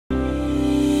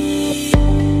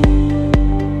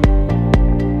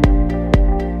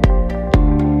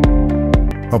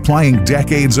Applying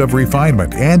decades of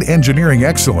refinement and engineering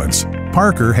excellence,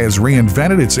 Parker has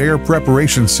reinvented its air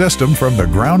preparation system from the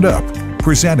ground up,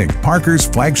 presenting Parker's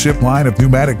flagship line of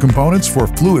pneumatic components for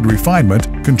fluid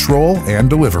refinement, control, and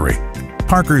delivery.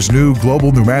 Parker's new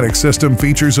global pneumatic system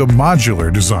features a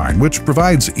modular design which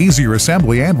provides easier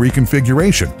assembly and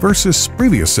reconfiguration versus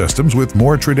previous systems with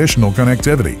more traditional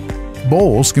connectivity.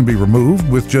 Bowls can be removed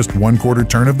with just 1/4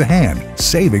 turn of the hand,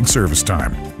 saving service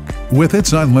time. With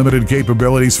its unlimited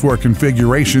capabilities for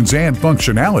configurations and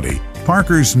functionality,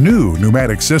 Parker's new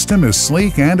pneumatic system is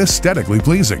sleek and aesthetically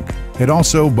pleasing. It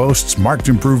also boasts marked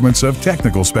improvements of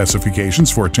technical specifications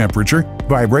for temperature,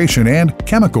 vibration, and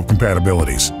chemical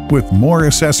compatibilities, with more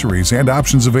accessories and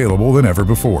options available than ever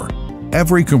before.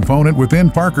 Every component within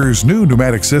Parker's new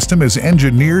pneumatic system is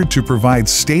engineered to provide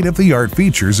state-of-the-art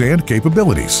features and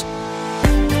capabilities.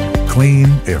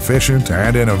 Clean, efficient,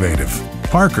 and innovative,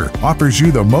 Parker offers you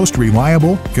the most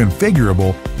reliable,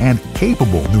 configurable, and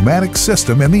capable pneumatic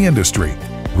system in the industry,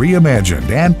 reimagined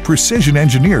and precision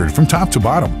engineered from top to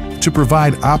bottom to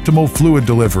provide optimal fluid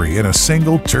delivery in a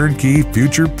single turnkey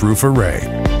future-proof array.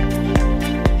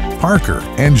 Parker,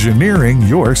 engineering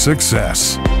your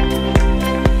success.